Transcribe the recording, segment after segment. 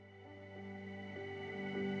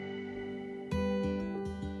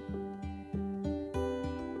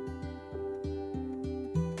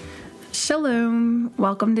Shalom.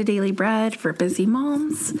 Welcome to Daily Bread for Busy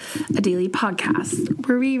Moms, a daily podcast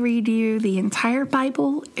where we read you the entire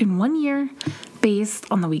Bible in 1 year based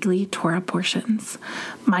on the weekly Torah portions.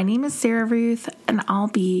 My name is Sarah Ruth, and I'll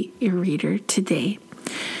be your reader today.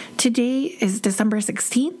 Today is December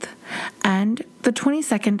 16th and the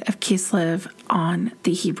 22nd of Kislev on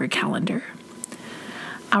the Hebrew calendar.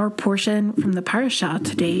 Our portion from the parasha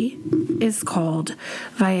today is called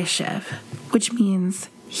Vayeshev, which means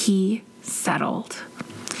he settled.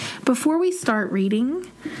 Before we start reading,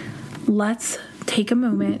 let's take a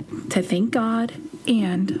moment to thank God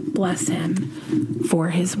and bless him for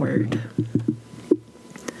his word.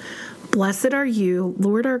 Blessed are you,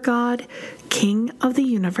 Lord our God, King of the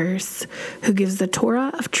universe, who gives the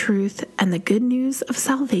Torah of truth and the good news of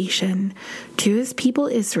salvation to his people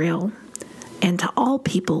Israel and to all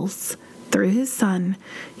peoples through his Son,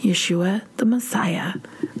 Yeshua the Messiah,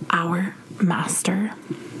 our Master.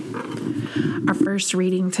 Our first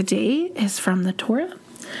reading today is from the Torah,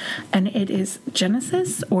 and it is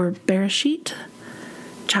Genesis or Bereshit,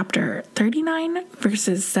 chapter 39,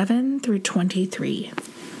 verses 7 through 23.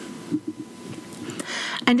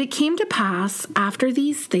 And it came to pass after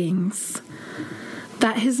these things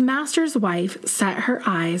that his master's wife set her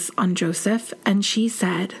eyes on Joseph, and she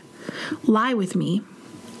said, "Lie with me."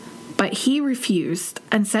 But he refused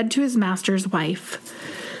and said to his master's wife,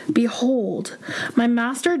 "Behold, my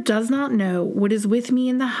master does not know what is with me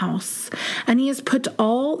in the house, and he has put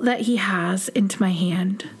all that he has into my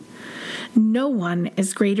hand. No one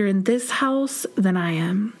is greater in this house than I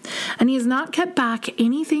am, and he has not kept back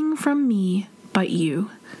anything from me but you,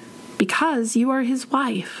 because you are his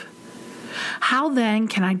wife. How then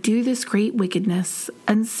can I do this great wickedness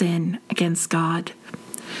and sin against God?"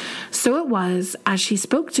 So it was, as she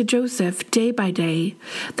spoke to Joseph day by day,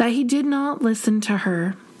 that he did not listen to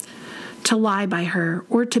her, to lie by her,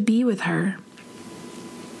 or to be with her.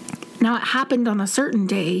 Now it happened on a certain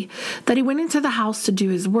day that he went into the house to do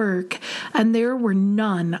his work, and there were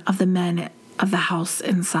none of the men of the house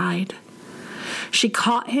inside. She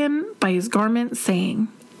caught him by his garment, saying,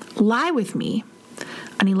 "Lie with me."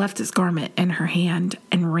 And he left his garment in her hand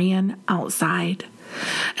and ran outside.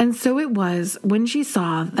 And so it was, when she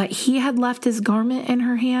saw that he had left his garment in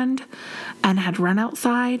her hand and had run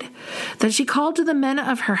outside, that she called to the men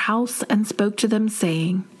of her house and spoke to them,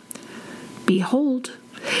 saying, "Behold,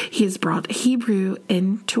 he has brought a Hebrew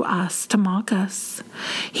in to us to mock us.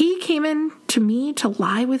 He came in to me to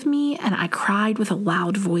lie with me, and I cried with a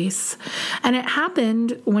loud voice. And it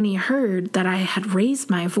happened, when he heard that I had raised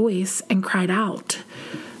my voice and cried out,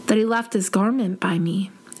 that he left his garment by me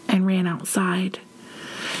and ran outside."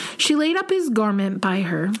 She laid up his garment by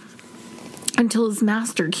her until his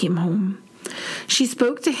master came home. She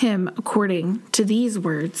spoke to him according to these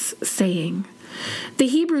words, saying, "The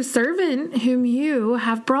Hebrew servant whom you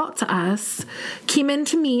have brought to us came in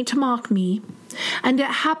to me to mock me. And it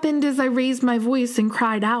happened as I raised my voice and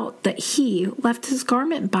cried out that he left his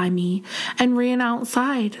garment by me and ran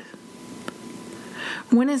outside."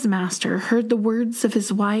 When his master heard the words of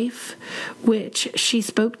his wife, which she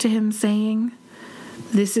spoke to him, saying,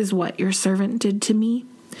 "This is what your servant did to me,"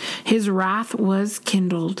 his wrath was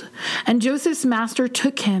kindled. And Joseph's master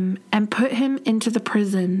took him and put him into the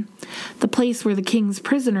prison, the place where the king's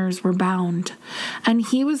prisoners were bound, and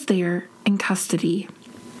he was there in custody.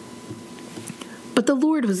 But the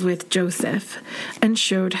Lord was with Joseph and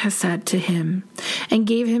showed hesed to him and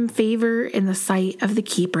gave him favor in the sight of the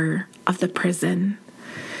keeper of the prison.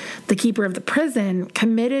 The keeper of the prison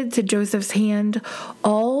committed to Joseph's hand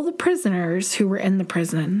all the prisoners who were in the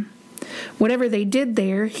prison. Whatever they did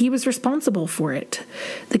there, he was responsible for it.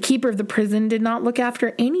 The keeper of the prison did not look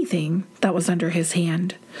after anything that was under his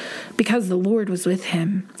hand, because the Lord was with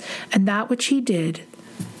him, and that which he did,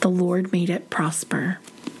 the Lord made it prosper.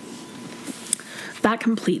 That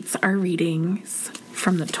completes our readings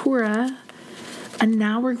from the Torah. And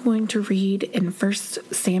now we're going to read in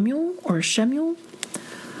 1 Samuel or Shemuel.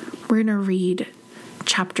 We're going to read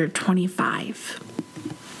chapter 25.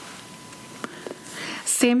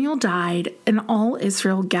 Samuel died, and all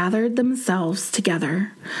Israel gathered themselves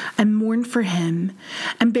together and mourned for him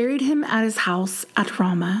and buried him at his house at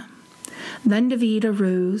Ramah. Then David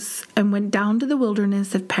arose and went down to the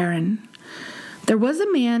wilderness of Paran. There was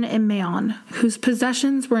a man in Maon whose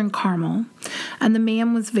possessions were in Carmel, and the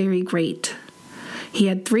man was very great. He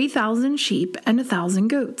had 3,000 sheep and 1,000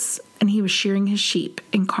 goats, and he was shearing his sheep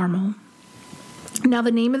in Carmel. Now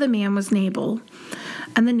the name of the man was Nabal,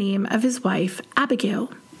 and the name of his wife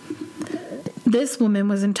Abigail. This woman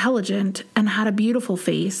was intelligent and had a beautiful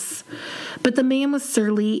face, but the man was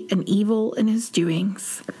surly and evil in his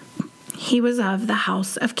doings. He was of the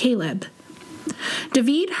house of Caleb.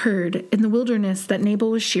 David heard in the wilderness that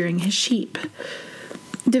Nabal was shearing his sheep.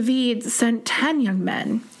 David sent 10 young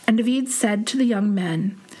men, and David said to the young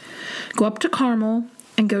men, "Go up to Carmel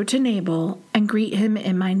and go to Nabal and greet him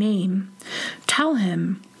in my name. Tell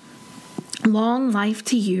him, 'Long life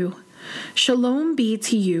to you. Shalom be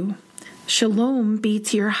to you. Shalom be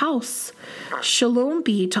to your house. Shalom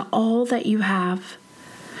be to all that you have.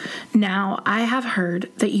 Now I have heard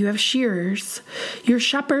that you have shearers. Your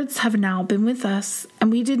shepherds have now been with us,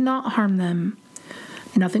 and we did not harm them.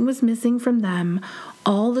 Nothing was missing from them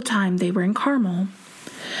all the time they were in Carmel.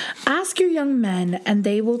 Ask your young men, and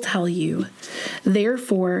they will tell you.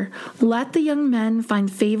 Therefore, let the young men find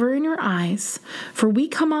favor in your eyes, for we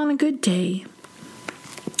come on a good day.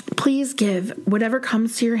 Please give whatever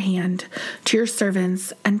comes to your hand to your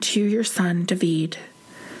servants and to your son David."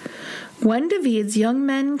 When David's young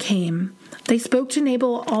men came, they spoke to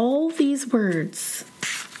Nabal all these words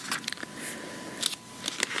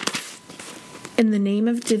in the name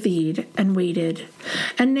of David and waited.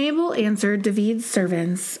 And Nabal answered David's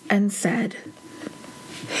servants and said,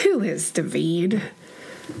 "Who is David?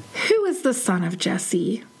 Who is the son of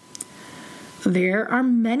Jesse? There are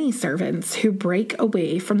many servants who break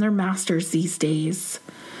away from their masters these days.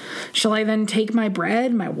 Shall I then take my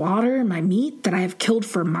bread, my water, and my meat that I have killed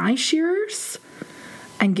for my shearers,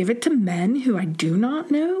 and give it to men who I do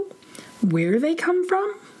not know where they come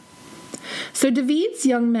from?" So David's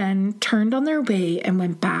young men turned on their way and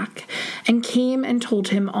went back, and came and told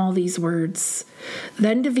him all these words.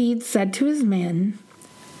 Then David said to his men,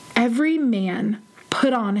 "Every man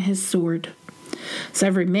put on his sword." So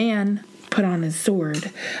every man put on his sword,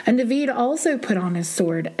 and David also put on his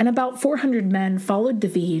sword, and about 400 men followed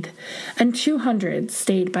David, and 200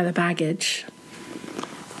 stayed by the baggage.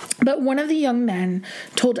 But one of the young men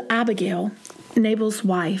told Abigail, Nabal's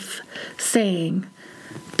wife, saying,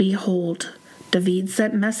 "Behold, David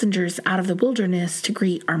sent messengers out of the wilderness to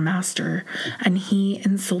greet our master, and he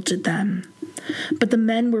insulted them. But the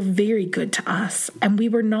men were very good to us, and we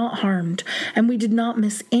were not harmed, and we did not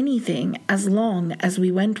miss anything as long as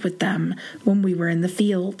we went with them when we were in the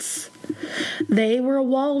fields. They were a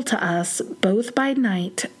wall to us both by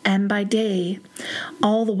night and by day,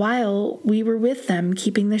 all the while we were with them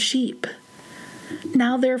keeping the sheep.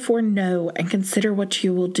 Now therefore know and consider what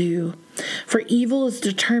you will do, for evil is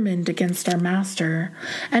determined against our master,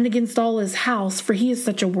 and against all his house, for he is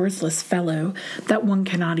such a worthless fellow that one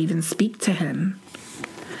cannot even speak to him."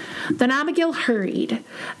 Then Abigail hurried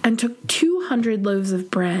and took 200 loaves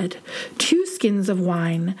of bread, 2 skins of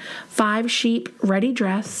wine, 5 sheep ready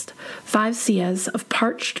dressed, 5 seahs of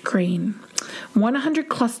parched grain, 100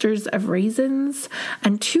 clusters of raisins,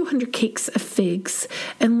 and 200 cakes of figs,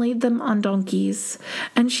 and laid them on donkeys.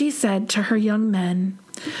 And she said to her young men,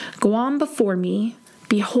 "Go on before me.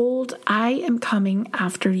 Behold, I am coming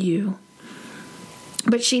after you."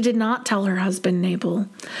 But she did not tell her husband Nabal.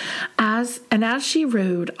 As she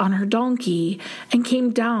rode on her donkey and came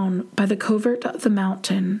down by the covert of the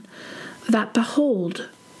mountain, that behold,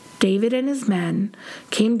 David and his men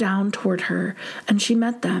came down toward her, and she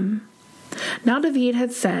met them. Now David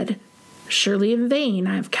had said, "Surely in vain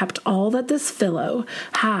I have kept all that this fellow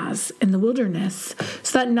has in the wilderness,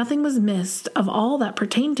 so that nothing was missed of all that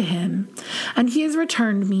pertained to him, and he has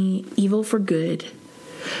returned me evil for good.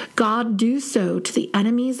 God do so to the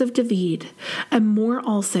enemies of David, and more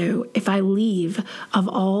also, if I leave of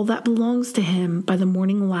all that belongs to him by the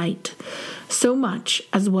morning light, so much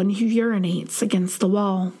as one who urinates against the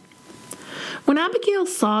wall." When Abigail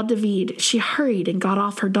saw David, she hurried and got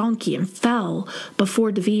off her donkey and fell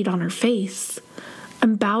before David on her face,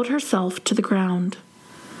 and bowed herself to the ground.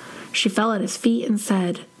 She fell at his feet and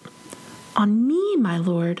said, "On me, my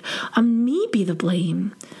lord, on me be the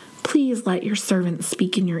blame. Please let your servant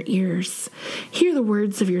speak in your ears. Hear the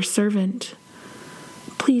words of your servant.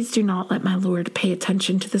 Please do not let my lord pay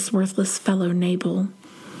attention to this worthless fellow Nabal.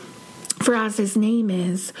 For as his name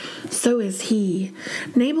is, so is he.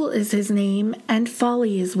 Nabal is his name, and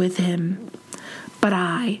folly is with him. But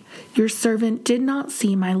I, your servant, did not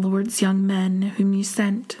see my lord's young men whom you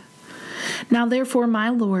sent. Now therefore, my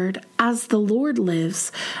lord, as the Lord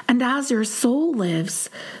lives, and as your soul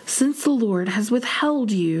lives, since the Lord has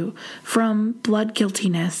withheld you from blood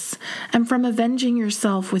guiltiness, and from avenging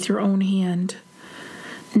yourself with your own hand,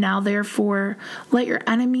 now therefore, let your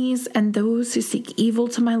enemies and those who seek evil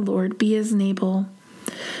to my lord be as Nabal.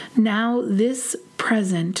 Now this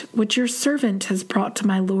present which your servant has brought to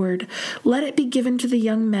my lord, let it be given to the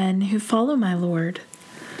young men who follow my lord.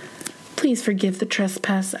 Please forgive the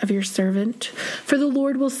trespass of your servant, for the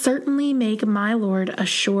Lord will certainly make my Lord a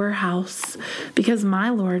sure house, because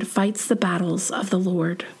my Lord fights the battles of the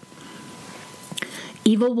Lord.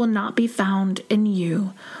 Evil will not be found in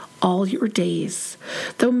you all your days.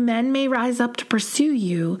 Though men may rise up to pursue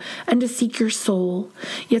you and to seek your soul,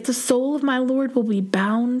 yet the soul of my Lord will be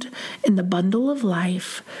bound in the bundle of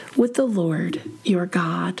life with the Lord your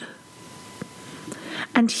God.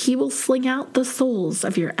 And he will sling out the souls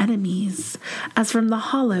of your enemies as from the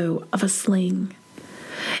hollow of a sling.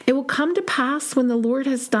 It will come to pass when the Lord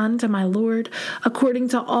has done to my Lord according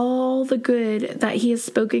to all the good that he has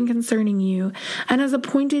spoken concerning you, and has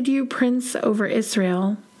appointed you prince over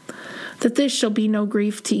Israel, that this shall be no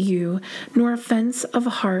grief to you, nor offense of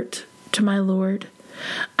heart to my Lord,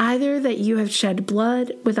 either that you have shed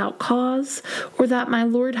blood without cause, or that my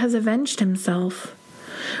Lord has avenged himself.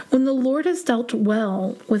 When the Lord has dealt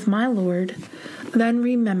well with my Lord, then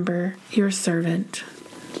remember your servant.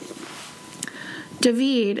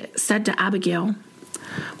 David said to Abigail,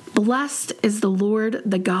 "Blessed is the Lord,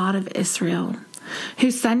 the God of Israel,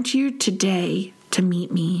 who sent you today to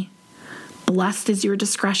meet me. Blessed is your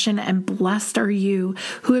discretion, and blessed are you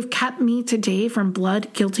who have kept me today from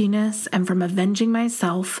blood guiltiness and from avenging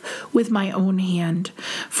myself with my own hand.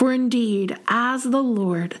 For indeed, as the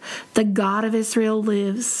Lord, the God of Israel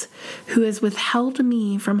lives, who has withheld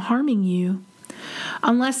me from harming you,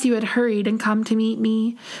 unless you had hurried and come to meet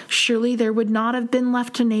me, surely there would not have been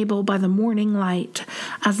left to Nabal by the morning light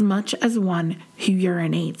as much as one who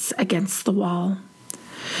urinates against the wall."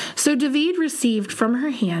 So David received from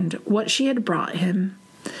her hand what she had brought him.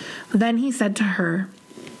 Then he said to her,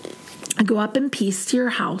 "Go up in peace to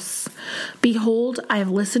your house. Behold, I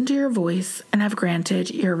have listened to your voice and have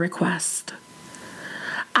granted your request."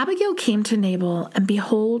 Abigail came to Nabal, and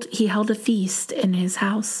behold, he held a feast in his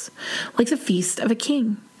house, like the feast of a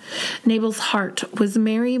king. Nabal's heart was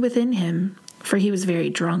merry within him, for he was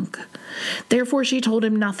very drunk. Therefore she told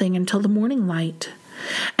him nothing until the morning light.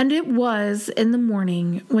 And it was in the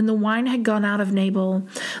morning, when the wine had gone out of Nabal,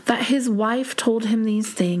 that his wife told him these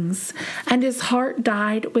things, and his heart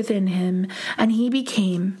died within him, and he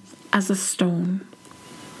became as a stone.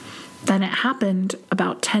 Then it happened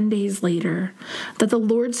about 10 days later that the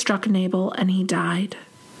Lord struck Nabal, and he died.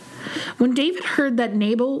 When David heard that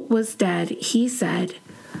Nabal was dead, he said,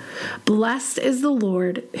 "Blessed is the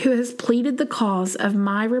Lord, who has pleaded the cause of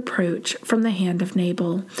my reproach from the hand of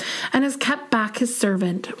Nabal, and has kept back his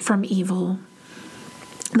servant from evil.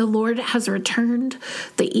 The Lord has returned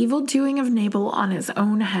the evil doing of Nabal on his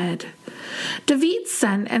own head." David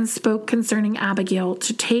sent and spoke concerning Abigail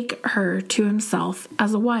to take her to himself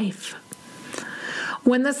as a wife.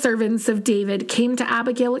 When the servants of David came to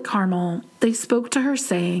Abigail at Carmel, they spoke to her,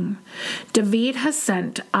 saying, "David has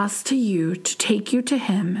sent us to you to take you to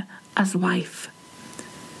him as wife."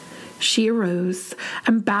 She arose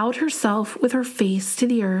and bowed herself with her face to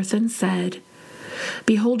the earth and said,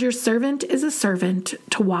 "Behold, your servant is a servant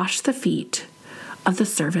to wash the feet of the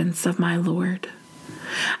servants of my Lord."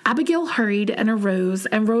 Abigail hurried and arose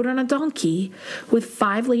and rode on a donkey with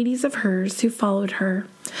 5 ladies of hers who followed her.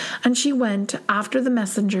 And she went after the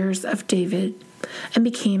messengers of David and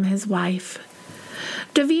became his wife.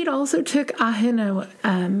 David also took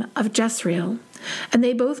Ahinoam of Jezreel, and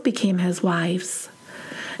they both became his wives.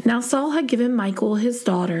 Now Saul had given Michal his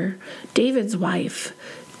daughter, David's wife,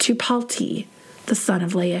 to Palti, the son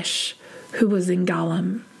of Laish, who was in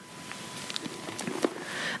Galim.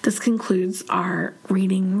 This concludes our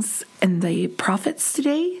readings in the prophets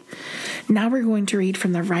today. Now we're going to read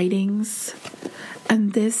from the writings,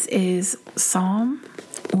 and this is Psalm,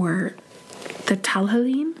 or the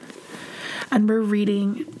Tehillim, and we're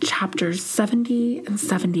reading chapters 70 and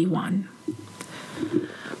 71.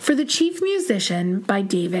 For the chief musician by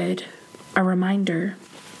David, a reminder.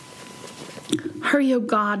 Hurry, O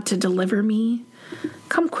God, to deliver me.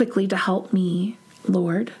 Come quickly to help me,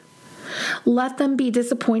 Lord. Let them be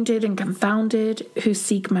disappointed and confounded who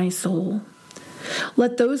seek my soul.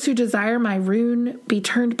 Let those who desire my ruin be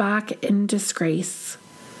turned back in disgrace.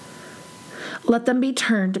 Let them be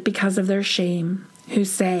turned because of their shame, who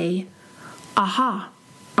say, "Aha,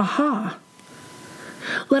 aha."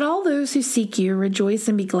 Let all those who seek you rejoice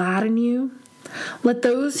and be glad in you. Let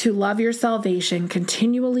those who love your salvation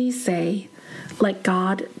continually say, "Let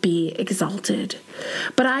God be exalted."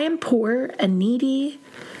 But I am poor and needy.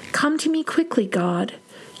 Come to me quickly, God.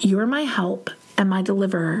 You are my help and my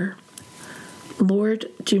deliverer. Lord,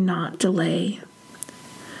 do not delay.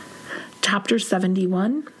 Chapter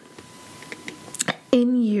 71.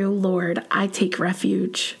 In you, Lord, I take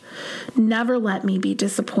refuge. Never let me be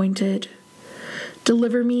disappointed.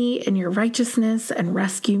 Deliver me in your righteousness and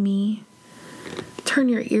rescue me. turn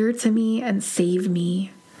your ear to me and save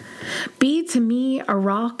me. Be to me a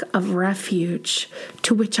rock of refuge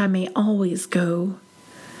to which I may always go.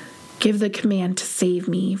 Give the command to save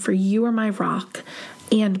me, for you are my rock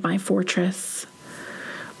and my fortress.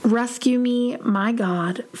 Rescue me, my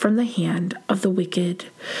God, from the hand of the wicked,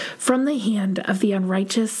 from the hand of the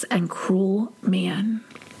unrighteous and cruel man.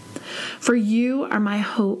 For you are my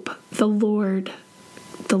hope, the Lord,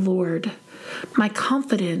 my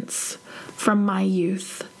confidence from my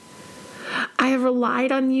youth. I have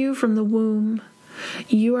relied on you from the womb.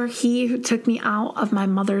 You are he who took me out of my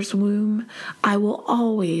mother's womb. I will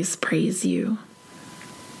always praise you.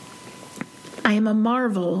 I am a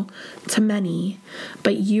marvel to many,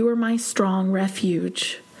 but you are my strong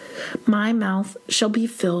refuge. My mouth shall be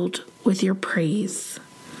filled with your praise,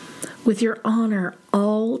 with your honor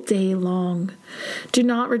all day long. Do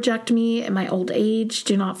not reject me in my old age.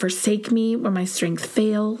 Do not forsake me when my strength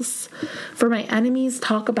fails. For my enemies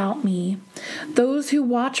talk about me. Those who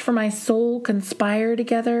watch for my soul conspire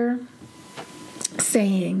together,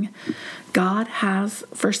 saying, God has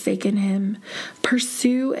forsaken him.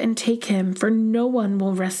 Pursue and take him, for no one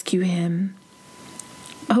will rescue him.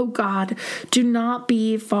 Oh God, do not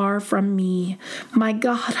be far from me. My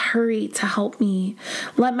God, hurry to help me.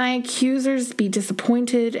 Let my accusers be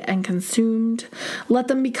disappointed and consumed. Let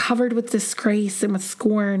them be covered with disgrace and with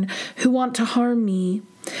scorn who want to harm me.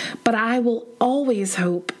 But I will always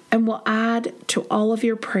hope and will add to all of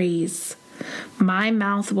your praise. My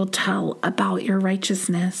mouth will tell about your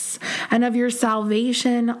righteousness and of your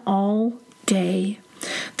salvation all day,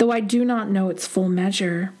 though I do not know its full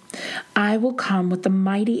measure. I will come with the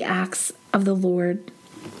mighty acts of the Lord.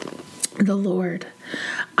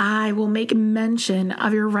 I will make mention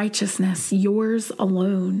of your righteousness, yours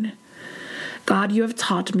alone. God, you have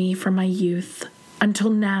taught me from my youth. Until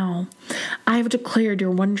now, I have declared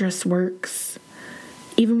your wondrous works.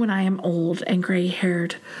 Even when I am old and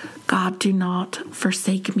gray-haired, God, do not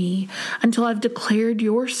forsake me until I've declared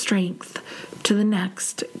your strength to the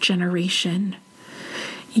next generation,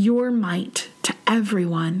 your might to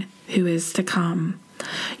everyone who is to come.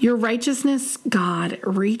 Your righteousness, God,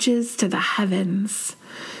 reaches to the heavens.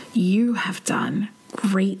 You have done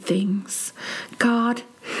great things. God,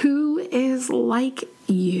 who is like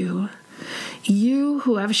you? You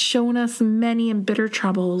who have shown us many and bitter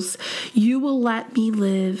troubles, you will let me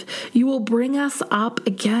live. You will bring us up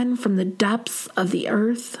again from the depths of the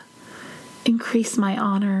earth. Increase my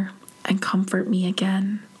honor and comfort me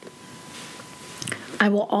again. I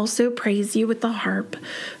will also praise you with the harp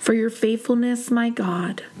for your faithfulness, my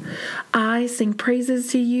God. I sing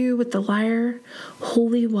praises to you with the lyre,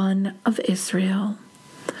 Holy One of Israel.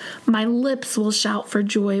 My lips will shout for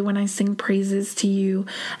joy when I sing praises to you,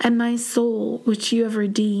 and my soul, which you have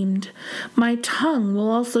redeemed. My tongue will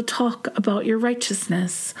also talk about your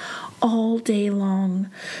righteousness all day long,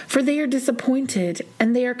 for they are disappointed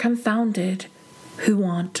and they are confounded who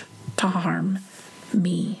want to harm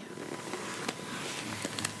me.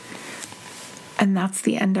 And that's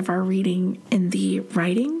the end of our reading in the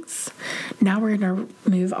writings. Now we're going to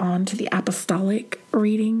move on to the apostolic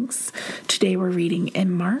readings. Today we're reading in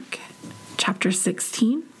Mark chapter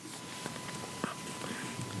 16.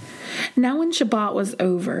 Now when Shabbat was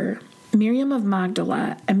over, Miriam of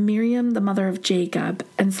Magdala and Miriam, the mother of Jacob,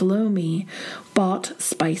 and Salome bought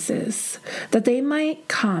spices, that they might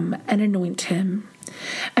come and anoint him.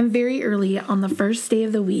 And very early on the first day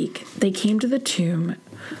of the week, they came to the tomb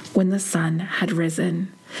when the sun had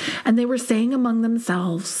risen. And they were saying among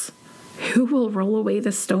themselves, who will roll away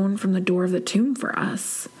the stone from the door of the tomb for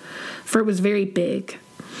us? For it was very big.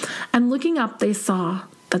 And looking up, they saw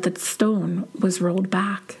that the stone was rolled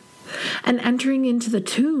back. And entering into the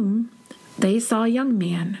tomb, they saw a young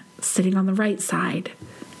man sitting on the right side,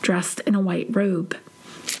 dressed in a white robe.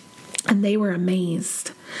 And they were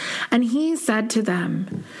amazed. And he said to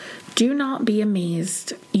them, do not be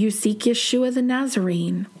amazed. You seek Yeshua the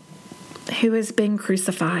Nazarene, who has been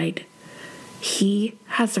crucified. He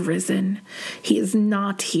has risen. He is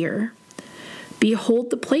not here. Behold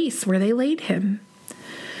the place where they laid him.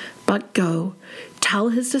 But go, tell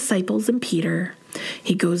his disciples and Peter,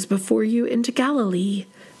 he goes before you into Galilee.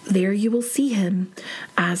 There you will see him,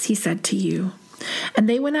 as he said to you. And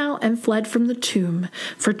they went out and fled from the tomb,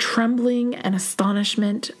 for trembling and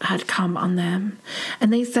astonishment had come on them.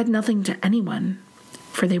 And they said nothing to anyone,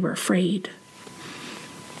 for they were afraid.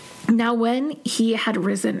 Now when he had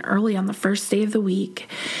risen early on the first day of the week,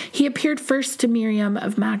 he appeared first to Miriam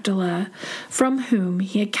of Magdala, from whom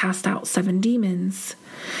he had cast out 7 demons.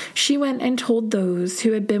 She went and told those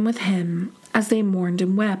who had been with him, as they mourned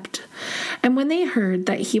and wept. And when they heard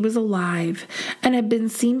that he was alive and had been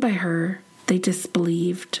seen by her, they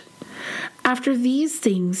disbelieved. After these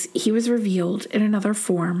things, he was revealed in another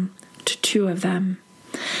form to two of them,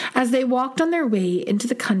 as they walked on their way into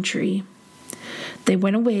the country. They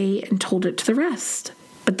went away and told it to the rest,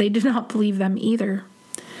 but they did not believe them either.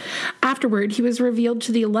 Afterward, he was revealed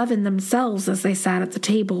to the 11 themselves as they sat at the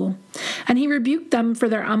table, and he rebuked them for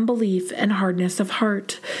their unbelief and hardness of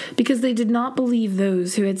heart, because they did not believe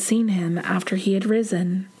those who had seen him after he had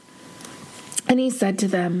risen. And he said to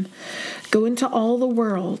them, "Go into all the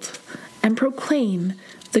world and proclaim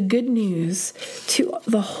the good news to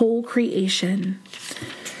the whole creation.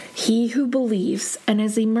 He who believes and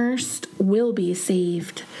is immersed will be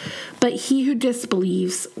saved, but he who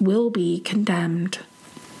disbelieves will be condemned.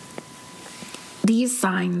 These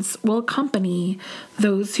signs will accompany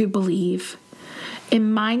those who believe.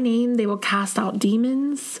 In my name they will cast out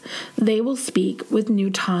demons. They will speak with new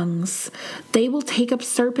tongues. They will take up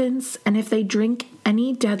serpents, and if they drink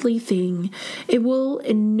any deadly thing, it will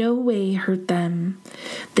in no way hurt them.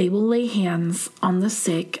 They will lay hands on the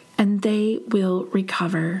sick, and they will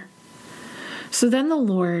recover." So then the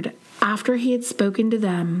Lord, after he had spoken to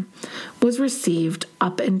them, was received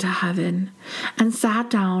up into heaven and sat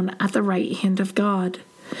down at the right hand of God.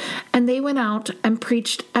 And they went out and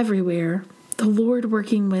preached everywhere, the Lord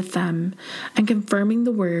working with them and confirming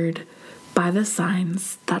the word by the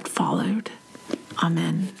signs that followed.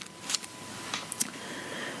 Amen.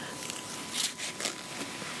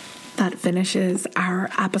 That finishes our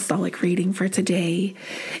apostolic reading for today.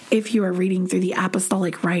 If you are reading through the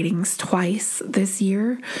apostolic writings twice this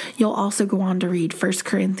year, you'll also go on to read 1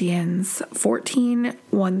 Corinthians 14,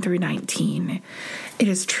 1 through 19. It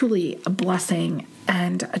is truly a blessing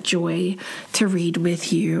and a joy to read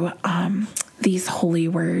with you these holy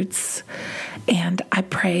words. And I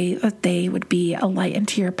pray that they would be a light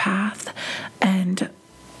into your path and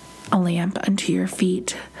a lamp unto your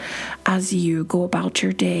feet as you go about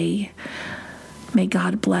your day. May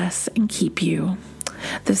God bless and keep you.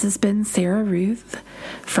 This has been Sarah Ruth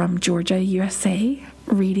from Georgia, USA,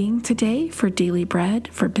 reading today for Daily Bread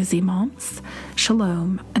for Busy Moms.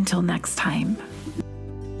 Shalom until next time.